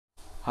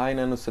Hi,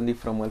 ನಾನು Sandeep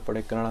from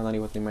ಅಲ್ಪಡೆ Kannada. ನಾನು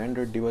ಇವತ್ತು ನಿಮ್ಮ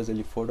ಆ್ಯಂಡ್ರಾಯ್ಡ್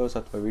ಡಿವೈಸಲ್ಲಿ ಫೋಟೋಸ್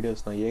ಅಥವಾ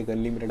ವೀಡಿಯೋಸ್ನ ಹೇಗೆ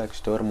ಅನ್ಲಿಮಿಟೆಡಾಗಿ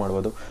ಸ್ಟೋರ್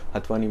ಮಾಡ್ಬೋದು,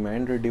 ಅಥವಾ ನಿಮ್ಮ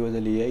ಆ್ಯಂಡ್ರಾಯ್ಡ್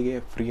ಡಿವೈಸಲ್ಲಿ ಹೇಗೆ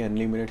ಫ್ರೀ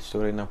ಅನ್ಲಿಮಿಟೆಡ್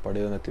ಸ್ಟೋರೇಜ್ನ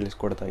ಪಡೆಯೋದನ್ನು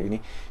ತಿಳಿಸ್ಕೊಡ್ತಾ ಇದ್ದೀನಿ.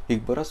 ಈಗ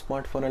ಬರೋ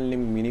ಸ್ಮಾರ್ಟ್ಫೋನಲ್ಲಿ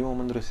ನಿಮ್ಗೆ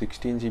ಮಿನಿಮಮ್ ಅಂದರೆ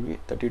 16 GB,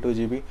 32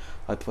 GB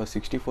ಅಥವಾ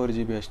 64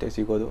 GB ಅಷ್ಟೇ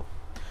ಸಿಗೋದು.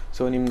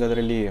 ಸೊ ನಿಮ್ಗೆ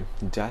ಅದರಲ್ಲಿ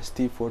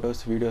ಜಾಸ್ತಿ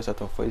ಫೋಟೋಸ್, ವೀಡಿಯೋಸ್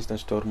ಅಥವಾ ಫೈಲ್ಸ್ನ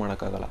ಸ್ಟೋರ್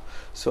ಮಾಡೋಕ್ಕಾಗಲ್ಲ.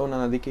 ಸೊ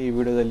ನಾನು ಅದಕ್ಕೆ ಈ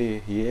ವಿಡಿಯೋದಲ್ಲಿ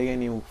ಹೇಗೆ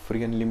ನೀವು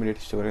ಫ್ರೀ ಅನ್ಲಿಮಿಟೆಡ್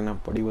ಸ್ಟೋರೇಜ್ನ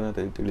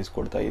ಪಡೆಯೋದನ್ನು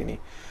ತಿಳಿಸ್ಕೊಡ್ತಾ ಇದ್ದೀನಿ.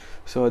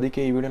 ಸೊ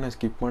ಅದಕ್ಕೆ ಈ ವಿಡಿಯೋನ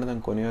ಸ್ಕಿಪ್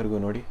ಮಾಡ್ದಂಗೆ ಕೊನೆಯವರೆಗೂ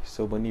ನೋಡಿ.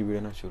 ಸೊ ಬನ್ನಿ ಈ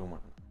ವಿಡಿಯೋನ ಶುರು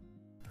ಮಾಡೋಣ.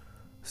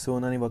 ಸೊ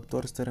ನಾನು ಇವಾಗ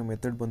ತೋರಿಸ್ತಾ ಇರೋ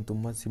ಮೆಥಡ್ ಬಂದು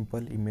ತುಂಬ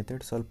ಸಿಂಪಲ್. ಈ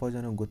ಮೆಥಡ್ ಸ್ವಲ್ಪ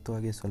ಜನಕ್ಕೆ ಗೊತ್ತು,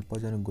 ಹಾಗೆ ಸ್ವಲ್ಪ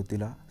ಜನಕ್ಕೆ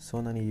ಗೊತ್ತಿಲ್ಲ. ಸೊ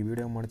ನಾನು ಈ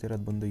ವಿಡಿಯೋ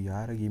ಮಾಡ್ತಿರೋದು ಬಂದು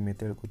ಯಾರಿಗೆ ಈ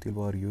ಮೆಥಡ್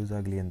ಗೊತ್ತಿಲ್ವೋ ಅವ್ರಿಗೆ ಯೂಸ್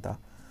ಆಗಲಿ ಅಂತ.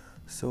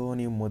 ಸೊ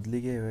ನೀವು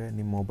ಮೊದಲಿಗೆ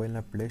ನಿಮ್ಮ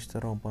ಮೊಬೈಲ್ನ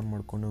ಪ್ಲೇಸ್ಟೋರ್ ಓಪನ್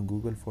ಮಾಡಿಕೊಂಡು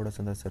ಗೂಗಲ್ ಫೋಟೋಸ್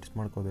ಅಂತ ಸರ್ಚ್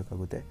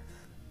ಮಾಡ್ಕೋಬೇಕಾಗುತ್ತೆ.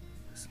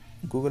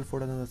 ಗೂಗಲ್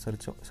ಫೋಟೋಸ್ ಅಂತ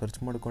ಸರ್ಚ್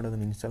ಮಾಡ್ಕೊಂಡು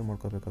ಅದನ್ನು ಇನ್ಸ್ಟಾಲ್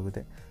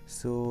ಮಾಡ್ಕೋಬೇಕಾಗುತ್ತೆ.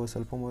 ಸೊ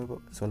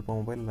ಸ್ವಲ್ಪ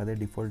ಮೊಬೈಲಲ್ಲಿ ಅದೇ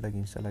ಡಿಫಾಲ್ಟಾಗಿ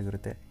ಇನ್ಸ್ಟಾಲ್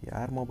ಆಗಿರುತ್ತೆ.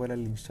 ಯಾರ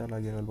ಮೊಬೈಲಲ್ಲಿ ಇನ್ಸ್ಟಾಲ್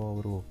ಆಗಿರಲ್ವೋ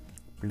ಅವರು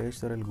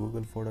ಪ್ಲೇಸ್ಟೋರಲ್ಲಿ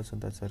ಗೂಗಲ್ ಫೋಟೋಸ್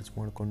ಅಂತ ಸರ್ಚ್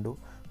ಮಾಡಿಕೊಂಡು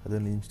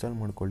ಅದನ್ನು ಇನ್ಸ್ಟಾಲ್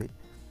ಮಾಡ್ಕೊಳ್ಳಿ.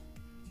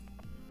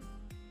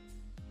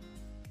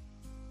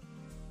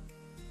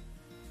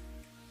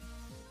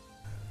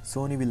 ಸೊ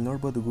ನೀವು ಇಲ್ಲಿ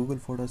ನೋಡ್ಬೋದು, ಗೂಗಲ್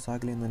ಫೋಟೋಸ್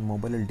ಆಗಲಿ ನನ್ನ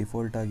ಮೊಬೈಲಲ್ಲಿ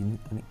ಡಿಫಾಲ್ಟಾಗಿ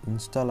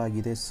ಇನ್ಸ್ಟಾಲ್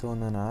ಆಗಿದೆ. ಸೊ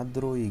ನಾನು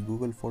ಆದರೂ ಈ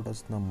ಗೂಗಲ್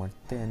ಫೋಟೋಸ್ನ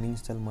ಮತ್ತೆ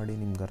ಅನ್ಇನ್ಸ್ಟಾಲ್ ಮಾಡಿ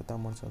ನಿಮ್ಗೆ ಅರ್ಥ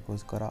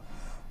ಮಾಡ್ಸೋಕ್ಕೋಸ್ಕರ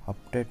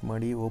ಅಪ್ಡೇಟ್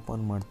ಮಾಡಿ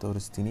ಓಪನ್ ಮಾಡಿ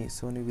ತೋರಿಸ್ತೀನಿ.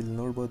 ಸೊ ನೀವು ಇಲ್ಲಿ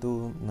ನೋಡ್ಬೋದು,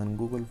 ನನ್ನ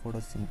ಗೂಗಲ್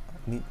ಫೋಟೋಸ್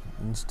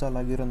ಇನ್ಸ್ಟಾಲ್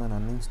ಆಗಿರೋ ನಾನು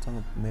ಅನ್ಇನ್ಸ್ಟಾಲ್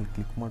ಮೇಲೆ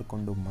ಕ್ಲಿಕ್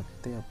ಮಾಡಿಕೊಂಡು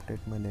ಮತ್ತೆ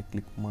ಅಪ್ಡೇಟ್ ಮೇಲೆ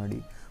ಕ್ಲಿಕ್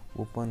ಮಾಡಿ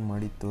ಓಪನ್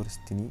ಮಾಡಿ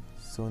ತೋರಿಸ್ತೀನಿ.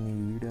 ಸೊ ನೀವು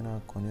ಈ ವಿಡಿಯೋನ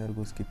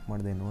ಕೊನೆಯವರೆಗೂ ಸ್ಕಿಪ್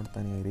ಮಾಡದೆ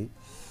ನೋಡ್ತಾನೆ ಇರಿ.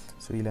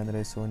 ಸೊ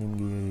ಇಲ್ಲಾಂದರೆ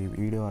ನಿಮಗೆ ಈ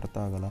ವಿಡಿಯೋ ಅರ್ಥ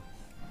ಆಗೋಲ್ಲ.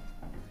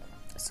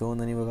 ಸೊ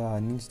ನಾನಿವಾಗ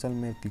ಅನ್ಇನ್ಸ್ಟಾಲ್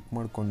ಮೇಲೆ ಕ್ಲಿಕ್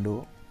ಮಾಡಿಕೊಂಡು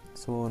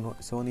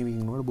ಸೊ ನೀವು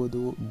ಈಗ ನೋಡ್ಬೋದು,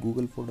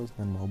 ಗೂಗಲ್ ಫೋಟೋಸ್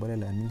ನನ್ನ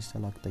ಮೊಬೈಲಲ್ಲಿ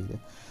ಅನ್ಇನ್ಸ್ಟಾಲ್ ಆಗ್ತಾಯಿದೆ.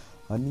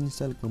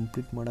 ಅನ್ಇನ್ಸ್ಟಾಲ್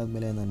ಕಂಪ್ಲೀಟ್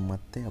ಮಾಡಾದಮೇಲೆ ನಾನು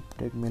ಮತ್ತೆ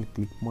ಅಪ್ಡೇಟ್ ಮೇಲೆ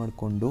ಕ್ಲಿಕ್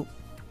ಮಾಡಿಕೊಂಡು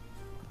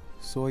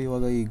ಸೊ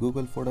ಇವಾಗ ಈ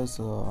ಗೂಗಲ್ ಫೋಟೋಸ್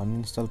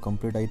ಅನ್ಇನ್ಸ್ಟಾಲ್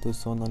ಕಂಪ್ಲೀಟ್ ಆಯಿತು.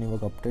 ಸೊ ನಾನು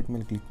ಇವಾಗ ಅಪ್ಡೇಟ್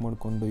ಮೇಲೆ ಕ್ಲಿಕ್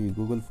ಮಾಡಿಕೊಂಡು ಈ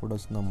ಗೂಗಲ್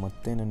ಫೋಟೋಸ್ನ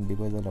ಮತ್ತೆ ನನ್ನ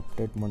ಡಿವೈಸಲ್ಲಿ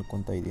ಅಪ್ಡೇಟ್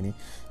ಮಾಡ್ಕೊತಾ ಇದ್ದೀನಿ.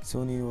 ಸೊ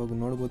ನೀವು ಇವಾಗ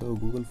ನೋಡ್ಬೋದು,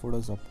 ಗೂಗಲ್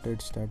ಫೋಟೋಸ್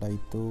ಅಪ್ಡೇಟ್ ಸ್ಟಾರ್ಟ್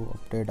ಆಯಿತು,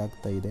 ಅಪ್ಡೇಟ್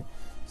ಆಗ್ತಾಯಿದೆ.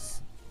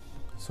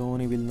 ಸೊ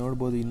ನೀವು ಇಲ್ಲಿ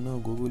ನೋಡ್ಬೋದು, ಇನ್ನೂ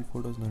ಗೂಗಲ್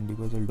ಫೋಟೋಸ್ ನನ್ನ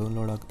ಡಿವೈಸಲ್ಲಿ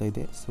ಡೌನ್ಲೋಡ್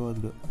ಆಗ್ತಾಯಿದೆ. ಸೊ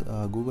ಅದು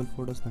ಗೂಗಲ್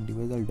ಫೋಟೋಸ್ ನನ್ನ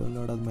ಡಿವೈಸಲ್ಲಿ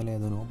ಡೌನ್ಲೋಡ್ ಆದಮೇಲೆ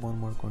ಅದನ್ನು ಓಪನ್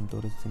ಮಾಡ್ಕೊಂಡು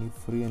ತೋರಿಸ್ತೀನಿ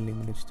ಫ್ರೀ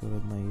ಅನ್ಲಿಮಿಟೆಡ್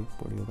ಸ್ಟೋರೇಜ್ನ ಹೇಗೆ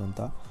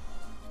ಪಡೆಯೋದಂತ.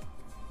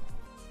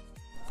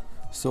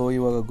 ಸೊ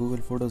ಇವಾಗ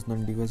ಗೂಗಲ್ ಫೋಟೋಸ್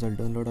ನನ್ನ ಡಿವೈಸಲ್ಲಿ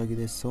ಡೌನ್ಲೋಡ್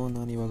ಆಗಿದೆ. ಸೊ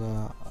ನಾನಿವಾಗ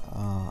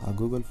ಆ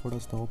ಗೂಗಲ್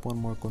ಫೋಟೋಸ್ನ ಓಪನ್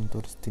ಮಾಡ್ಕೊಂಡು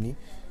ತೋರಿಸ್ತೀನಿ.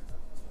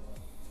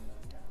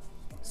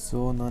 ಸೊ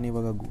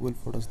ನಾನಿವಾಗ ಗೂಗಲ್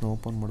ಫೋಟೋಸ್ನ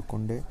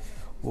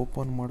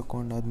ಓಪನ್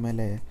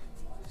ಮಾಡ್ಕೊಂಡಾದ್ಮೇಲೆ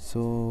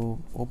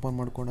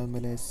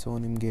ಸೊ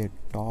ನಿಮಗೆ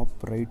ಟಾಪ್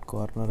ರೈಟ್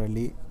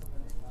ಕಾರ್ನರಲ್ಲಿ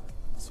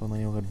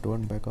ನಾನು ಇವಾಗ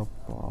ಡೋಂಟ್ ಬ್ಯಾಕಪ್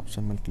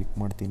ಆಪ್ಷನ್ ಮೇಲೆ ಕ್ಲಿಕ್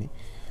ಮಾಡ್ತೀನಿ.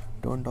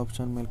 ಡೋಂಟ್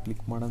ಆಪ್ಷನ್ ಮೇಲೆ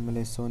ಕ್ಲಿಕ್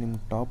ಮಾಡಾದ್ಮೇಲೆ ಸೊ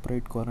ನಿಮ್ಗೆ ಟಾಪ್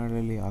ರೈಟ್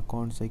ಕಾರ್ನರಲ್ಲಿ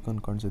ಅಕೌಂಟ್ಸ್ ಐಕಾನ್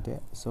ಕಾಣಿಸುತ್ತೆ.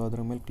 ಸೊ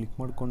ಅದರ ಮೇಲೆ ಕ್ಲಿಕ್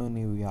ಮಾಡಿಕೊಂಡು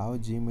ನೀವು ಯಾವ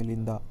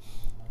ಜಿಮೇಲಿಂದ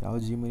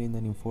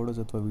ನೀವು ಫೋಟೋಸ್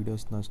ಅಥವಾ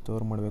ವೀಡಿಯೋಸ್ನ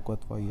ಸ್ಟೋರ್ ಮಾಡಬೇಕು,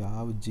 ಅಥವಾ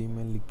ಯಾವ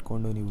ಜಿಮೇಲ್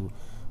ಇಟ್ಕೊಂಡು ನೀವು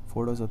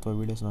ಫೋಟೋಸ್ ಅಥವಾ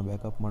ವೀಡಿಯೋಸ್ನ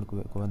ಬ್ಯಾಕಪ್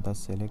ಮಾಡ್ಕೋಬೇಕು ಅಂತ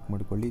ಸೆಲೆಕ್ಟ್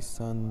ಮಾಡ್ಕೊಳ್ಳಿ.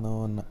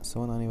 ಸೊ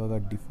ನಾನಿವಾಗ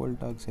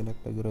ಡಿಫಾಲ್ಟಾಗಿ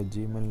ಸೆಲೆಕ್ಟ್ ಆಗಿರೋ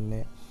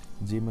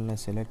ಜಿಮೇಲ್ನ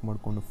ಸೆಲೆಕ್ಟ್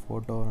ಮಾಡಿಕೊಂಡು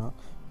ಫೋಟೋನ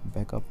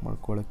ಬ್ಯಾಕಪ್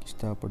ಮಾಡ್ಕೊಳ್ಳೋಕೆ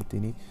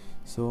ಇಷ್ಟಪಡ್ತೀನಿ.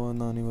 ಸೊ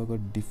ನಾನಿವಾಗ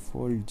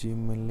ಡಿಫಾಲ್ಟ್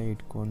ಜಿಮೇಲ್ನೇ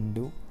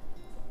ಇಟ್ಕೊಂಡು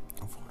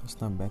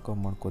ಫೋಟೋಸ್ನ ಬ್ಯಾಕಪ್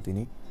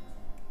ಮಾಡ್ಕೋತೀನಿ.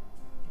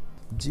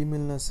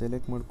 ಜಿಮೇಲ್ನ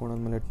ಸೆಲೆಕ್ಟ್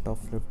ಮಾಡ್ಕೊಂಡಾದ್ಮೇಲೆ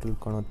ಟಾಪ್ ಲೆಫ್ಟಲ್ಲಿ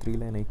ಕಾಣೋ 3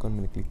 ಲೈನ್ ಐಕಾನ್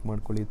ಮೇಲೆ ಕ್ಲಿಕ್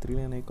ಮಾಡ್ಕೊಳ್ಳಿ. 3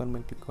 ಲೈನ್ ಐಕಾನ್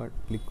ಮೇಲೆ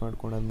ಕ್ಲಿಕ್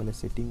ಮಾಡ್ಕೊಂಡಾದ್ಮೇಲೆ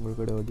ಸೆಟ್ಟಿಂಗ್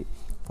ಒಳಗಡೆ ಹೋಗಿ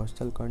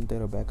ಫಸ್ಟಲ್ಲಿ ಕಾಣ್ತಾ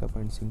ಇರೋ ಬ್ಯಾಕಪ್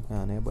ಆ್ಯಂಡ್ ಸಿಂಕ್ನ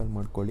ಅನೇಬಲ್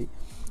ಮಾಡ್ಕೊಳ್ಳಿ.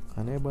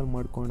 ಅನೇಬಲ್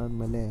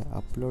ಮಾಡ್ಕೊಂಡಾದ್ಮೇಲೆ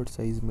ಅಪ್ಲೋಡ್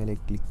ಸೈಜ್ ಮೇಲೆ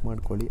ಕ್ಲಿಕ್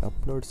ಮಾಡ್ಕೊಳ್ಳಿ.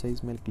 ಅಪ್ಲೋಡ್ ಸೈಜ್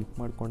ಮೇಲೆ ಕ್ಲಿಕ್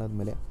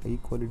ಮಾಡ್ಕೊಂಡಾದ್ಮೇಲೆ ಹೈ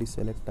ಕ್ವಾಲಿಟಿ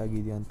ಸೆಲೆಕ್ಟ್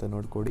ಆಗಿದೆಯಾ ಅಂತ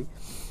ನೋಡ್ಕೊಳ್ಳಿ.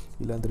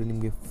 ಇಲ್ಲಾಂದರೆ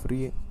ನಿಮಗೆ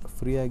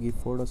ಫ್ರೀಯಾಗಿ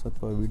ಫೋಟೋಸ್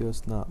ಅಥವಾ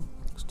ವೀಡಿಯೋಸ್ನ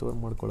ಸ್ಟೋರ್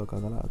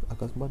ಮಾಡ್ಕೊಳ್ಳೋಕ್ಕಾಗಲ್ಲ.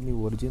 ಅಕಸ್ಮಾತ್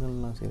ನೀವು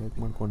ಒರಿಜಿನಲ್ನ ಸೆಲೆಕ್ಟ್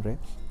ಮಾಡಿಕೊಂಡ್ರೆ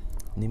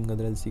ನಿಮ್ಗೆ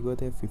ಅದರಲ್ಲಿ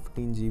ಸಿಗೋದೇ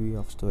 15 GB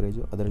ಆಫ್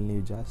ಸ್ಟೋರೇಜು. ಅದರಲ್ಲಿ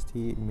ನೀವು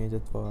ಜಾಸ್ತಿ ಇಮೇಜ್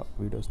ಅಥವಾ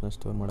ವೀಡಿಯೋಸ್ನ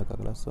ಸ್ಟೋರ್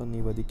ಮಾಡೋಕ್ಕಾಗಲ್ಲ. ಸೊ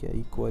ನೀವು ಅದಕ್ಕೆ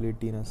ಈ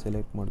ಕ್ವಾಲಿಟಿನ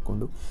ಸೆಲೆಕ್ಟ್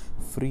ಮಾಡಿಕೊಂಡು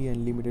ಫ್ರೀ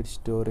ಅನ್ಲಿಮಿಟೆಡ್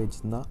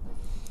ಸ್ಟೋರೇಜ್ನ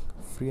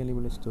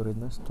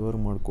ಸ್ಟೋರ್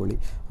ಮಾಡ್ಕೊಳ್ಳಿ.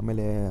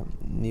 ಆಮೇಲೆ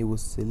ನೀವು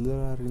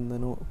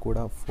ಸೆಲ್ಯುಲರಿಂದನೂ ಕೂಡ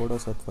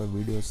ಫೋಟೋಸ್ ಅಥವಾ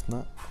ವೀಡಿಯೋಸ್ನ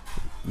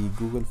ಈ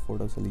ಗೂಗಲ್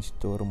ಫೋಟೋಸಲ್ಲಿ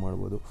ಸ್ಟೋರ್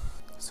ಮಾಡ್ಬೋದು.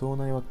 ಸೊ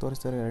ನಾನು ಇವಾಗ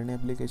ತೋರಿಸ್ತಾ ಇರೋ ಎರಡನೇ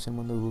ಅಪ್ಲಿಕೇಶನ್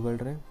ಬಂದು ಗೂಗಲ್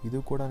ಡ್ರೈವ್.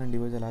 ಇದು ಕೂಡ ನನ್ನ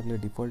ಡಿವೈಸಲ್ಲಿ ಆಗಲೇ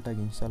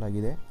ಡಿಫಾಲ್ಟಾಗಿ ಇನ್ಸ್ಟಾಲ್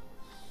ಆಗಿದೆ.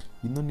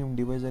 ಇನ್ನೂ ನಿಮ್ಮ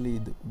ಡಿವೈಸಲ್ಲಿ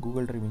ಇದು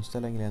ಗೂಗಲ್ ಡ್ರೈವ್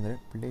ಇನ್ಸ್ಟಾಲ್ ಆಗಿಲ್ಲ ಅಂದರೆ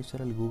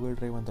ಪ್ಲೇಸ್ಟೋರಲ್ಲಿ ಗೂಗಲ್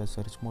ಡ್ರೈವ್ ಅಂತ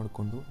ಸರ್ಚ್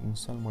ಮಾಡಿಕೊಂಡು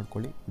ಇನ್ಸ್ಟಾಲ್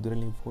ಮಾಡ್ಕೊಳ್ಳಿ.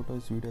 ಇದರಲ್ಲಿ ನೀವು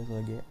ಫೋಟೋಸ್, ವೀಡಿಯೋಸ್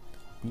ಹಾಗೆ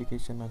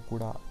ಅಪ್ಲಿಕೇಶನ್ನ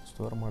ಕೂಡ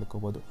ಸ್ಟೋರ್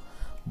ಮಾಡ್ಕೋಬೋದು.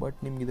 ಬಟ್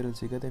ನಿಮ್ಗೆ ಇದರಲ್ಲಿ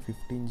ಸಿಗೋದೇ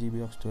 15 GB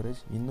ಆಫ್ ಸ್ಟೋರೇಜ್.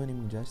 ಇನ್ನೂ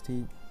ನಿಮ್ಗೆ ಜಾಸ್ತಿ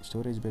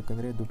ಸ್ಟೋರೇಜ್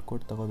ಬೇಕಂದರೆ ದುಡ್ಡು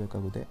ಕೊಟ್ಟು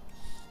ತೊಗೋಬೇಕಾಗುತ್ತೆ.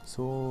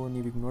 ಸೊ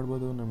ನೀವೀಗ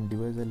ನೋಡ್ಬೋದು, ನಮ್ಮ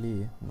ಡಿವೈಸಲ್ಲಿ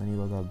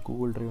ನಾನಿವಾಗ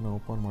ಗೂಗಲ್ ಡ್ರೈವ್ನ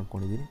ಓಪನ್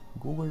ಮಾಡ್ಕೊಂಡಿದ್ದೀನಿ.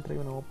 ಗೂಗಲ್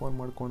ಡ್ರೈವ್ನ ಓಪನ್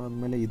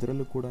ಮಾಡ್ಕೊಂಡಾದ್ಮೇಲೆ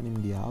ಇದರಲ್ಲೂ ಕೂಡ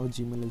ನಿಮ್ಗೆ ಯಾವ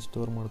ಜಿಮೇಲಲ್ಲಿ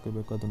ಸ್ಟೋರ್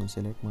ಮಾಡ್ಕೋಬೇಕು ಅದನ್ನು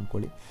ಸೆಲೆಕ್ಟ್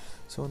ಮಾಡ್ಕೊಳ್ಳಿ.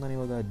 ಸೊ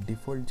ನಾನಿವಾಗ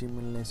ಡಿಫಾಲ್ಟ್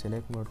ಜಿಮೇಲ್ನೇ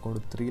ಸೆಲೆಕ್ಟ್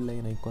ಮಾಡಿಕೊಂಡು 3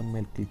 ಲೈನ್ ಐಕಾನ್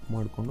ಮೇಲೆ ಕ್ಲಿಕ್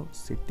ಮಾಡಿಕೊಂಡು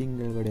ಸೆಟ್ಟಿಂಗ್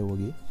ಒಳಗಡೆ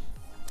ಹೋಗಿ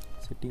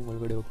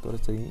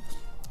ತೋರಿಸ್ತೀನಿ.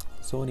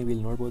 ಸೊ ನೀವು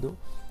ಇಲ್ಲಿ ನೋಡ್ಬೋದು,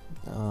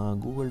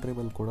 ಗೂಗಲ್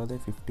ಡ್ರೈವಲ್ಲಿ ಕೊಡೋದೇ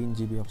 15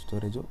 GB ಆಫ್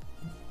ಸ್ಟೋರೇಜು.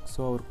 ಸೊ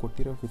ಅವ್ರು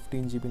ಕೊಟ್ಟಿರೋ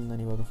 15 GB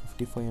ನಾನಿವಾಗ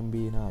 55 MB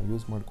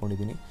ಯೂಸ್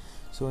ಮಾಡ್ಕೊಂಡಿದ್ದೀನಿ.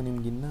 ಸೊ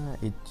ನಿಮ್ಗಿನ್ನೂ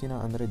ಹೆಚ್ಚಿನ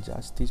ಅಂದರೆ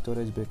ಜಾಸ್ತಿ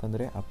ಸ್ಟೋರೇಜ್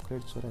ಬೇಕಂದರೆ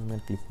ಅಪ್ಗ್ರೇಡ್ ಸ್ಟೋರೇಜ್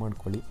ಮೇಲೆ ಕ್ಲಿಕ್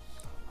ಮಾಡ್ಕೊಳ್ಳಿ.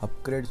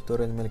 ಅಪ್ಗ್ರೇಡ್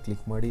ಸ್ಟೋರೇಜ್ ಮೇಲೆ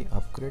ಕ್ಲಿಕ್ ಮಾಡಿ.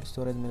 ಅಪ್ಗ್ರೇಡ್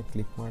ಸ್ಟೋರೇಜ್ ಮೇಲೆ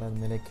ಕ್ಲಿಕ್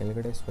ಮಾಡಾದಮೇಲೆ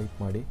ಕೆಳಗಡೆ ಸ್ವೈಪ್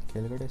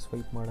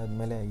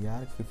ಮಾಡಾದಮೇಲೆ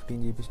ಯಾರಿಗೆ 15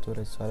 GB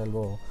ಸ್ಟೋರೇಜ್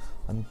ಸಾಲಲ್ವೋ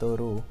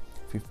ಅಂಥವರು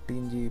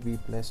 15 GB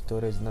ಪ್ಲಸ್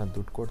ಸ್ಟೋರೇಜ್ನ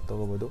ದುಡ್ಡು ಕೊಟ್ಟು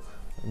ತೊಗೋಬೋದು.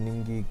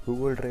 ನಿಮಗೆ ಈ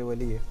Google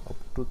ಡ್ರೈವಲ್ಲಿ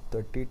up to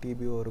 30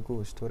 TBವರೆಗೂ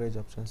storage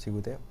option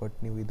ಸಿಗುತ್ತೆ.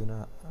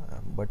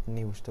 ಬಟ್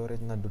ನೀವು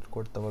ಸ್ಟೋರೇಜ್ನ ದುಡ್ಡು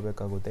ಕೊಟ್ಟು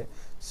ತೊಗೋಬೇಕಾಗುತ್ತೆ.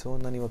 ಸೊ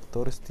ನಾನು ಇವಾಗ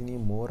ತೋರಿಸ್ತೀನಿ.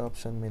 ಮೋರ್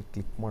ಆಪ್ಷನ್ ಮೇಲೆ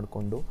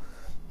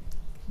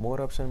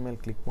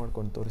ಕ್ಲಿಕ್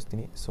ಮಾಡ್ಕೊಂಡು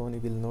ತೋರಿಸ್ತೀನಿ. ಸೊ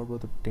ನೀವು ಇಲ್ಲಿ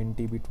ನೋಡ್ಬೋದು 10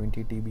 TB,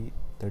 20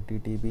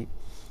 TB,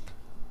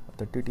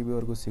 30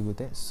 TBವರೆಗೂ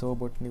ಸಿಗುತ್ತೆ. ಸೊ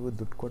ಬಟ್ ನೀವು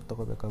ದುಡ್ಡು ಕೊಟ್ಟು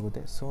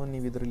ತೊಗೋಬೇಕಾಗುತ್ತೆ. ಸೊ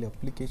ನೀವು ಇದರಲ್ಲಿ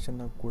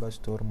ಅಪ್ಲಿಕೇಶನ್ನ ಕೂಡ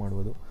ಸ್ಟೋರ್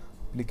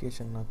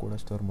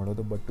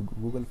ಮಾಡೋದು. ಬಟ್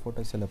ಗೂಗಲ್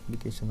ಫೋಟೋಸಲ್ಲಿ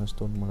ಅಪ್ಲಿಕೇಶನ್ನ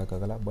ಸ್ಟೋರ್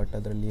ಮಾಡೋಕ್ಕಾಗಲ್ಲ. ಬಟ್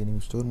ಅದರಲ್ಲಿ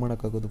ನೀವು ಸ್ಟೋರ್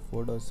ಮಾಡೋಕ್ಕಾಗೋದು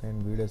ಫೋಟೋಸ್ ಆ್ಯಂಡ್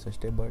ವೀಡಿಯೋಸ್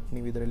ಅಷ್ಟೇ. ಬಟ್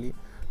ನೀವು ಇದರಲ್ಲಿ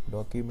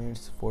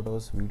ಡಾಕ್ಯುಮೆಂಟ್ಸ್,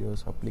 ಫೋಟೋಸ್,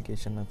 ವೀಡಿಯೋಸ್,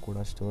 ಅಪ್ಲಿಕೇಶನ್ನ ಕೂಡ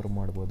ಸ್ಟೋರ್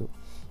ಮಾಡ್ಬೋದು.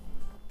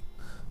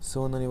 ಸೊ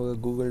ನಾನಿವಾಗ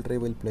ಗೂಗಲ್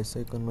ಡ್ರೈವಲ್ಲಿ ಪ್ಲಸ್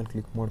ಐಕಾನ್ ಮೇಲೆ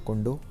ಕ್ಲಿಕ್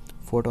ಮಾಡಿಕೊಂಡು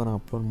ಫೋಟೋನ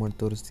ಅಪ್ಲೋಡ್ ಮಾಡಿ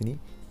ತೋರಿಸ್ತೀನಿ.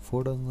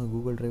 ಫೋಟೋನ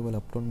ಗೂಗಲ್ ಡ್ರೈವಲ್ಲಿ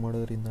ಅಪ್ಲೋಡ್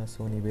ಮಾಡೋದ್ರಿಂದ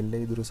ಸೊ ನೀವೆಲ್ಲೇ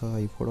ಇದ್ದರೂ ಸಹ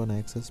ಈ ಫೋಟೋನ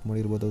ಆ್ಯಕ್ಸೆಸ್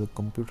ಮಾಡಿರ್ಬೋದು. ಅದು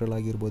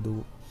ಕಂಪ್ಯೂಟ್ರಲ್ಲಾಗಿರ್ಬೋದು,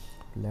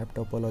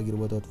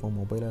 ಲ್ಯಾಪ್ಟಾಪಲ್ಲಾಗಿರ್ಬೋದು ಅಥವಾ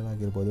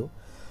ಮೊಬೈಲಲ್ಲಾಗಿರ್ಬೋದು.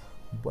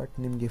 ಬಟ್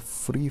ನಿಮಗೆ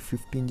ಫ್ರೀ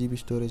 15 GB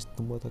ಸ್ಟೋರೇಜ್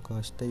ತುಂಬ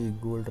ಅಷ್ಟೇ ಈ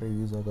ಗೂಗಲ್ ಡ್ರೈವ್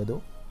ಯೂಸ್ ಆಗೋದು.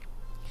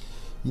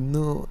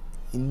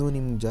 ಇನ್ನೂ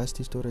ನಿಮ್ಗೆ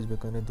ಜಾಸ್ತಿ ಸ್ಟೋರೇಜ್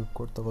ಬೇಕಂದರೆ ದುಡ್ಡು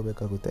ಕೊಟ್ಟು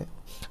ತೊಗೋಬೇಕಾಗುತ್ತೆ.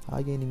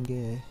 ಹಾಗೆ ನಿಮಗೆ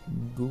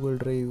ಗೂಗಲ್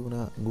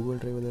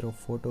ಡ್ರೈವಲ್ಲಿರೋ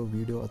ಫೋಟೋ,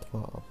 ವೀಡಿಯೋ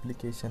ಅಥವಾ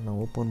ಅಪ್ಲಿಕೇಶನ್ನ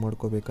ಓಪನ್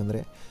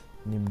ಮಾಡ್ಕೋಬೇಕಂದ್ರೆ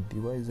ನಿಮ್ಮ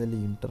ಡಿವೈಸಲ್ಲಿ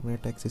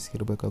ಇಂಟರ್ನೆಟ್ ಆ್ಯಕ್ಸೆಸ್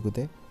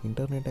ಇರಬೇಕಾಗುತ್ತೆ.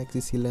 ಇಂಟರ್ನೆಟ್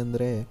ಆ್ಯಕ್ಸೆಸ್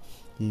ಇಲ್ಲಾಂದರೆ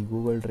ಈ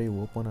ಗೂಗಲ್ ಡ್ರೈವ್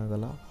ಓಪನ್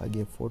ಆಗೋಲ್ಲ.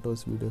 ಹಾಗೆ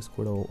ಫೋಟೋಸ್, ವೀಡಿಯೋಸ್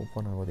ಕೂಡ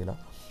ಓಪನ್ ಆಗೋದಿಲ್ಲ.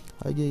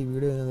 ಹಾಗೆ ಈ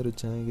ವಿಡಿಯೋ ಏನಾದರೂ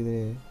ಚೆನ್ನಾಗಿದೆ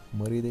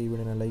ಮರೀದೆ ಈ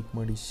ವಿಡಿಯೋನ ಲೈಕ್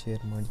ಮಾಡಿ,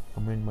 ಶೇರ್ ಮಾಡಿ,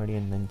 ಕಮೆಂಟ್ ಮಾಡಿ.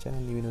 ಆ್ಯಂಡ್ ನನ್ನ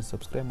ಚಾನಲ್ ನೀವೇನು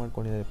ಸಬ್ಸ್ಕ್ರೈಬ್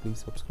ಮಾಡ್ಕೊಂಡಿದ್ದಾರೆ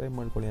ಪ್ಲೀಸ್ ಸಬ್ಸ್ಕ್ರೈಬ್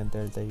ಮಾಡ್ಕೊಳ್ಳಿ ಅಂತ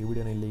ಹೇಳ್ತಾ ಈ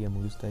ವಿಡಿಯೋನ ಇಲ್ಲಿಗೆ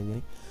ಮುಗಿಸ್ತಾ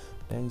ಇದ್ದೀನಿ.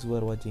 Thanks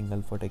for watching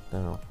alpha tech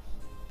Kannada.